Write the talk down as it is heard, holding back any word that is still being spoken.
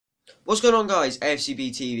What's going on, guys?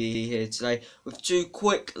 afcbTV here today with two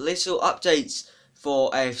quick little updates for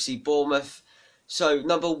AFC Bournemouth. So,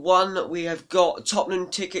 number one, we have got Tottenham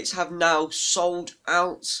tickets have now sold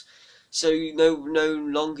out. So, no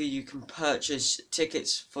longer you can purchase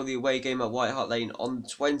tickets for the away game at White Hart Lane on the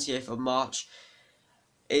 20th of March.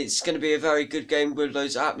 It's going to be a very good game with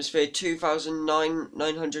loads of atmosphere.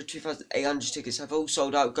 2,900, 2,800 tickets have all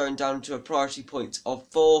sold out, going down to a priority point of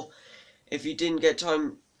 4. If you didn't get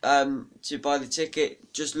time to buy the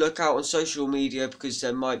ticket, just look out on social media, because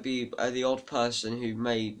there might be the odd person who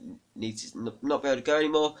may need to not be able to go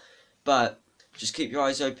anymore. But just keep your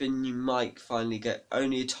eyes open. You might finally get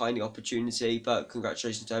only a tiny opportunity, but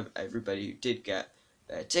congratulations to everybody who did get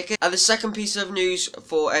their ticket. And the second piece of news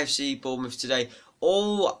for FC Bournemouth today: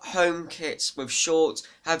 all home kits with shorts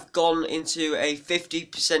have gone into a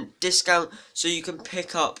 50% discount, so you can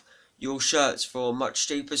pick up your shirts for much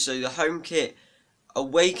cheaper. So the home kit,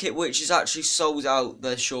 away kit, which is actually sold out,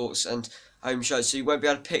 the shorts and home shirts, so you won't be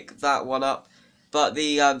able to pick that one up. But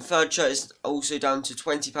the third shirt is also down to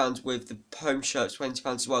 £20, with the home shirts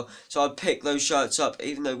 £20 as well. So I'll pick those shirts up,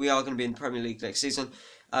 even though we are going to be in the Premier League next season.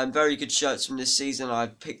 Very good shirts from this season.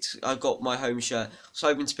 I've got my home shirt. I was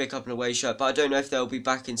hoping to pick up an away shirt, but I don't know if they'll be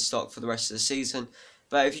back in stock for the rest of the season.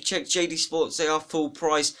 But if you check JD Sports, they are full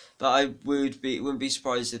price. But I wouldn't be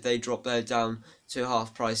surprised if they drop their down to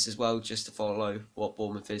half price as well, just to follow what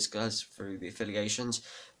Bournemouth does through the affiliations.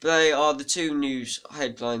 But they are the two news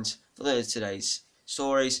headlines for today's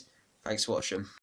stories. Thanks for watching.